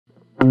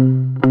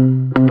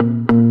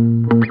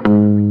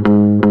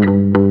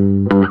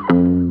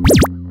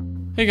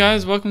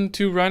guys, welcome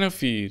to Rhino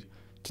Feed.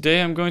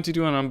 Today I'm going to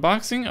do an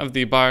unboxing of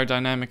the Beyer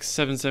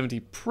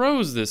DT770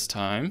 Pros this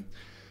time.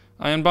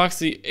 I unboxed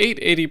the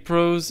 880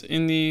 Pros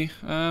in the,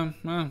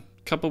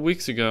 couple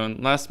weeks ago,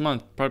 last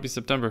month, probably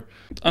September.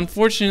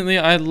 Unfortunately,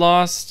 I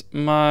lost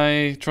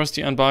my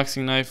trusty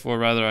unboxing knife, or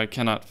rather I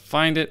cannot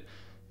find it,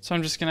 so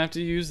I'm just gonna have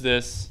to use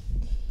this.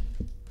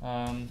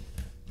 Not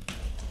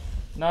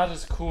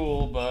as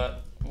cool,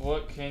 but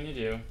what can you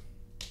do?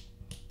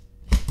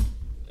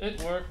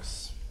 It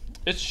works.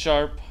 It's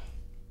sharp.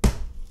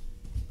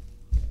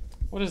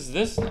 What is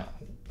this now?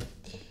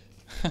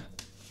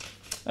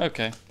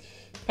 Okay.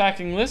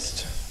 Packing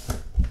list.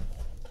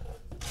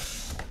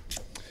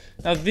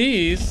 Now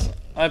these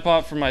I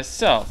bought for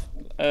myself,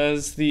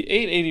 as the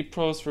 880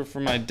 Pros were for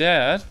my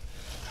dad,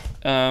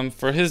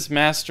 for his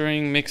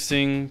mastering,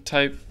 mixing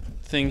type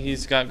thing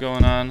he's got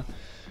going on.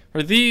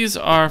 Or these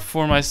are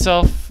for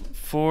myself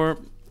for,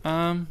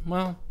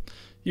 well,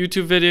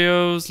 YouTube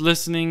videos,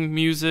 listening,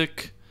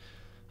 music,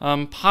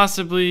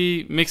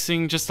 possibly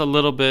mixing just a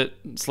little bit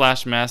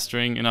 /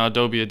 mastering in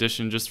Adobe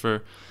Audition just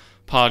for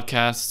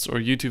podcasts or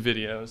YouTube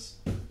videos.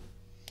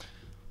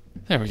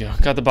 There we go.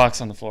 Got the box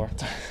on the floor.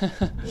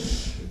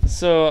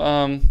 So,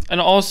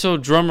 and also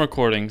drum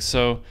recording.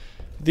 So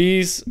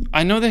these,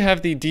 I know they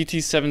have the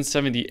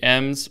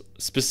DT770Ms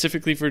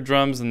specifically for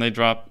drums, and they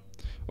drop,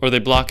 or they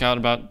block out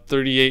about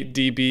 38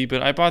 dB,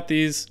 but I bought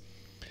these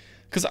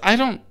because I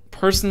don't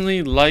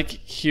personally like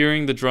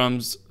hearing the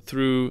drums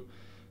through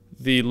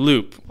the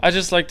loop. I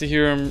just like to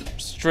hear them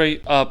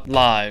straight up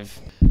live.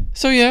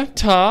 So yeah,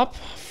 top,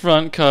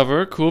 front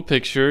cover, cool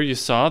picture, you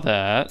saw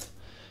that.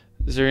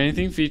 Is there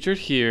anything featured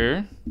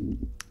here?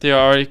 They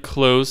are a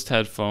closed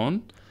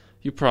headphone.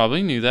 You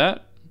probably knew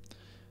that.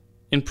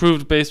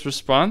 Improved bass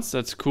response,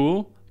 that's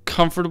cool.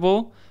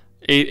 Comfortable.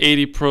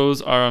 880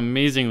 Pros are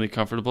amazingly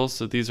comfortable,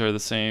 so these are the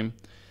same.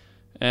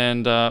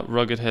 And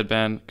rugged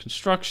headband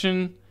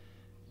construction.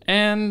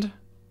 And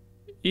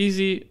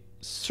easy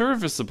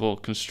serviceable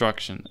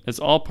construction, as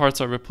all parts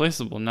are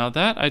replaceable. Now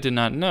that I did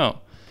not know.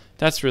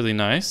 That's really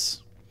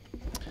nice.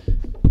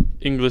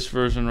 English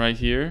version right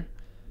here.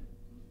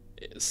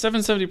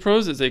 770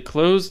 Pros is a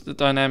closed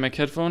dynamic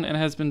headphone and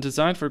has been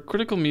designed for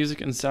critical music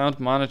and sound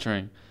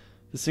monitoring.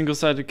 The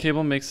single-sided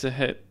cable makes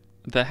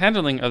the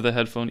handling of the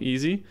headphone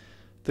easy.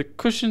 The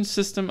cushion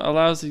system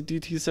allows the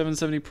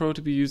DT770 Pro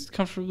to be used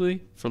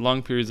comfortably for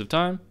long periods of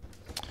time.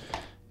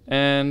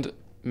 And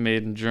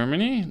made in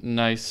Germany.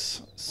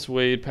 Nice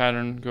suede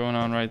pattern going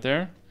on right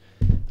there.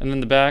 And then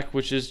the back,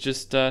 which is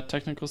just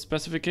technical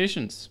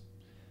specifications,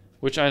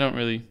 which I don't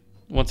really,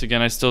 once again,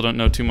 I still don't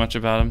know too much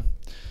about them.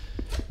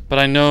 But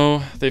I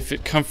know they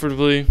fit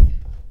comfortably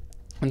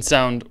and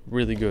sound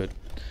really good.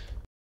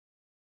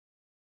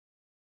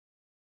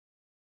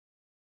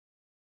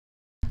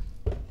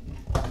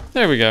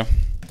 There we go.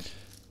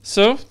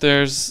 So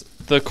there's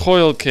the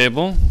coiled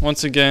cable.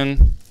 Once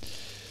again,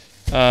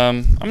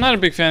 I'm not a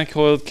big fan of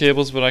coiled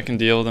cables, but I can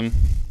deal with them.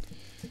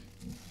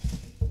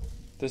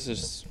 This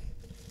is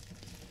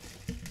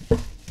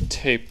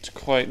taped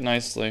quite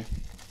nicely.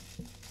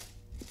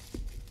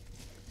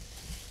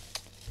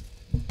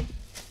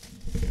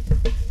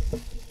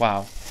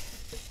 Wow.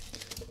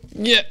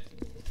 Yeah.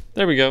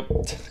 There we go.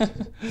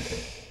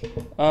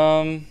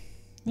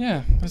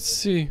 Yeah, let's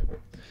see.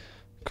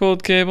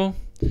 Coiled cable.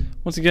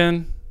 Once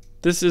again,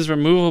 this is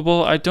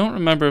removable. I don't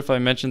remember if I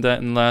mentioned that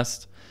in the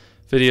last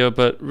video,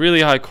 but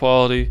really high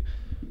quality,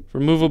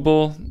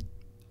 removable,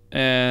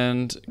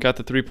 and got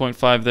the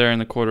 3.5 there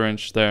and the 1/4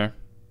 inch there,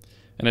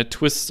 and it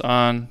twists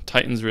on,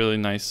 tightens really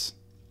nice,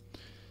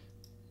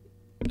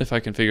 if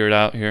I can figure it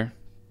out here.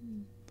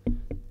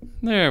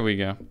 There we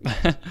go.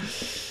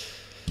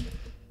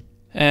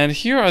 And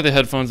here are the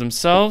headphones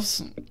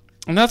themselves,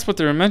 and that's what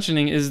they were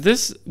mentioning, is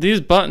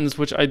these buttons,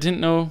 which I didn't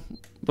know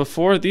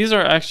before. These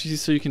are actually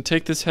so you can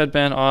take this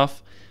headband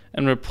off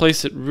and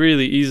replace it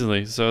really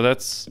easily, so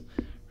that's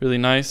really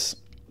nice.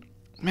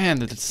 Man,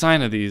 the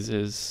design of these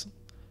is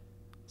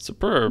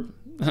superb.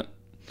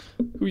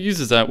 Who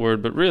uses that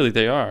word? But really,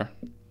 they are.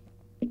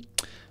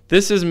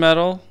 This is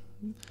metal.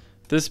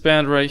 This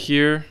band right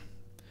here.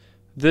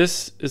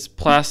 This is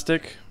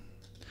plastic.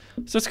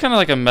 So it's kind of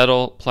like a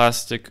metal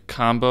plastic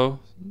combo.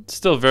 It's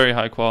still very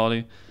high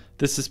quality.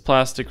 This is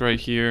plastic right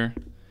here.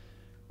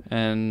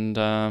 And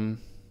of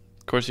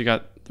course, you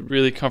got the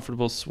really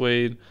comfortable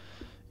suede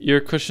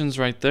ear cushions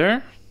right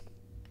there.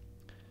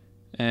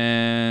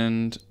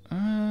 And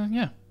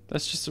yeah,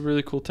 that's just a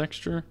really cool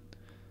texture.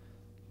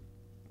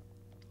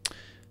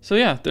 So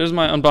yeah, there's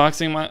my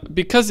unboxing.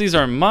 Because these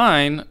are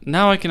mine,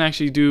 now I can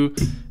actually do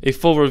a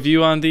full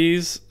review on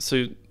these,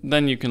 so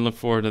then you can look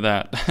forward to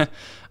that.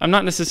 I'm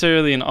not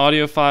necessarily an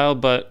audiophile,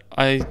 but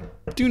I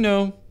do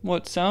know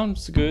what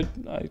sounds good,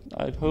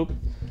 I'd hope.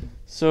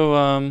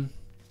 So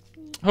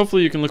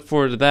hopefully you can look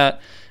forward to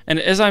that. And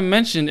as I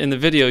mentioned in the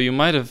video, you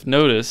might have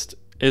noticed,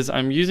 is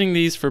I'm using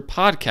these for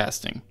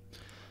podcasting.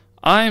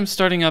 I am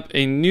starting up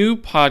a new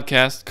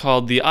podcast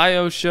called The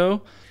I.O.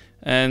 Show,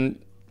 and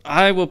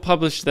I will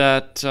publish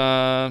that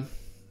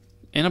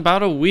in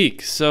about a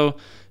week. So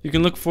you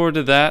can look forward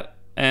to that.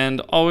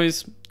 And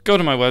always go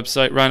to my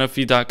website,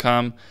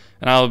 rhinofeed.com,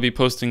 and I will be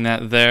posting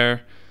that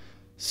there.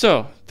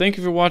 So, thank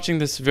you for watching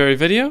this very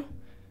video,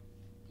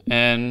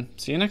 and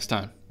see you next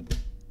time.